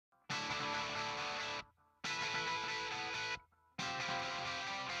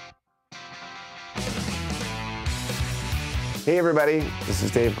Hey everybody, this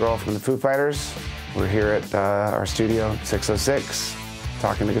is Dave Grohl from the Foo Fighters. We're here at our studio, 606,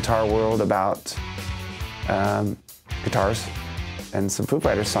 talking to Guitar World about guitars and some Foo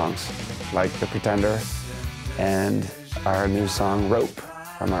Fighters songs, like The Pretender and our new song, Rope,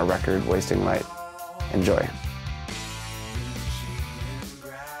 from our record, Wasting Light. Enjoy.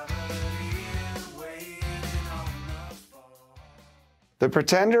 The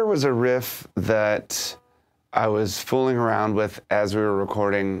Pretender was a riff that I was fooling around with as we were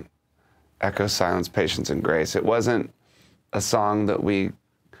recording Echo, Silence, Patience, and Grace. It wasn't a song that we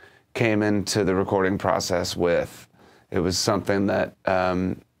came into the recording process with. It was something that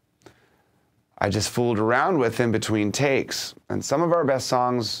I just fooled around with in between takes. And some of our best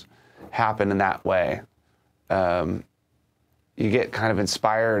songs happen in that way. You get kind of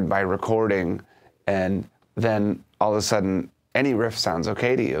inspired by recording, and then all of a sudden, any riff sounds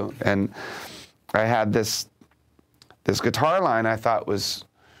okay to you. And I had this guitar line I thought was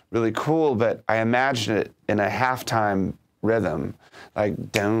really cool, but I imagined it in a halftime rhythm,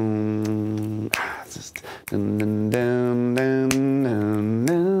 like down, just dun dun dun dun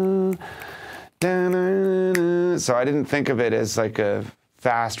dun dun. So I didn't think of it as like a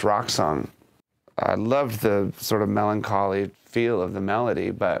fast rock song. I loved the sort of melancholy feel of the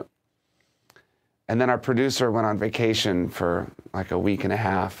melody, and then our producer went on vacation for like a week and a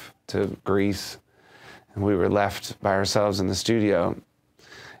half to Greece, and we were left by ourselves in the studio.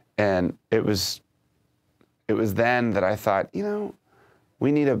 And it was then that I thought, you know,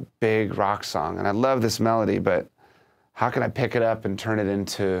 we need a big rock song. And I love this melody, but how can I pick it up and turn it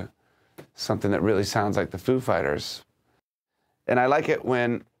into something that really sounds like the Foo Fighters? And I like it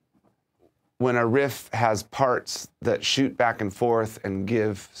when a riff has parts that shoot back and forth and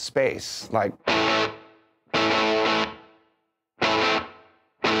give space, like.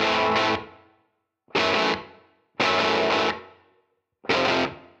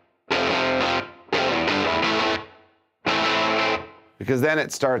 Because then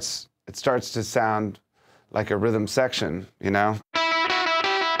it starts to sound like a rhythm section, you know?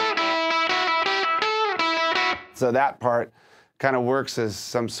 So that part kind of works as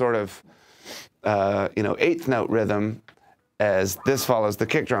some sort of, eighth note rhythm, as this follows the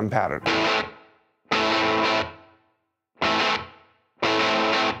kick drum pattern.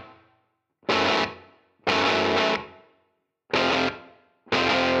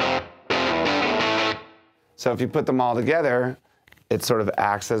 So if you put them all together, it sort of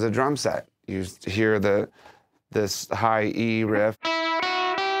acts as a drum set. You hear this high E riff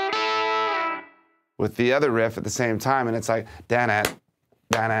with the other riff at the same time, and it's like da-nat,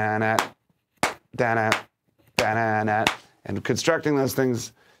 da-na-nat, da-nat, da-na-nat. And constructing those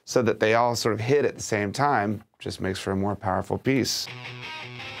things so that they all sort of hit at the same time just makes for a more powerful piece.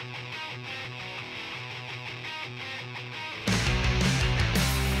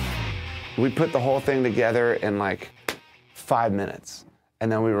 We put the whole thing together in like 5 minutes,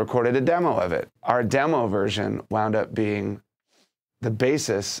 and then we recorded a demo of it. Our demo version wound up being the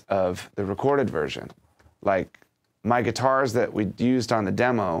basis of the recorded version. Like, my guitars that we used on the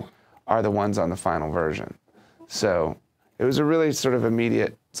demo are the ones on the final version. So it was a really sort of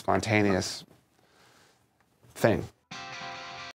immediate, spontaneous thing.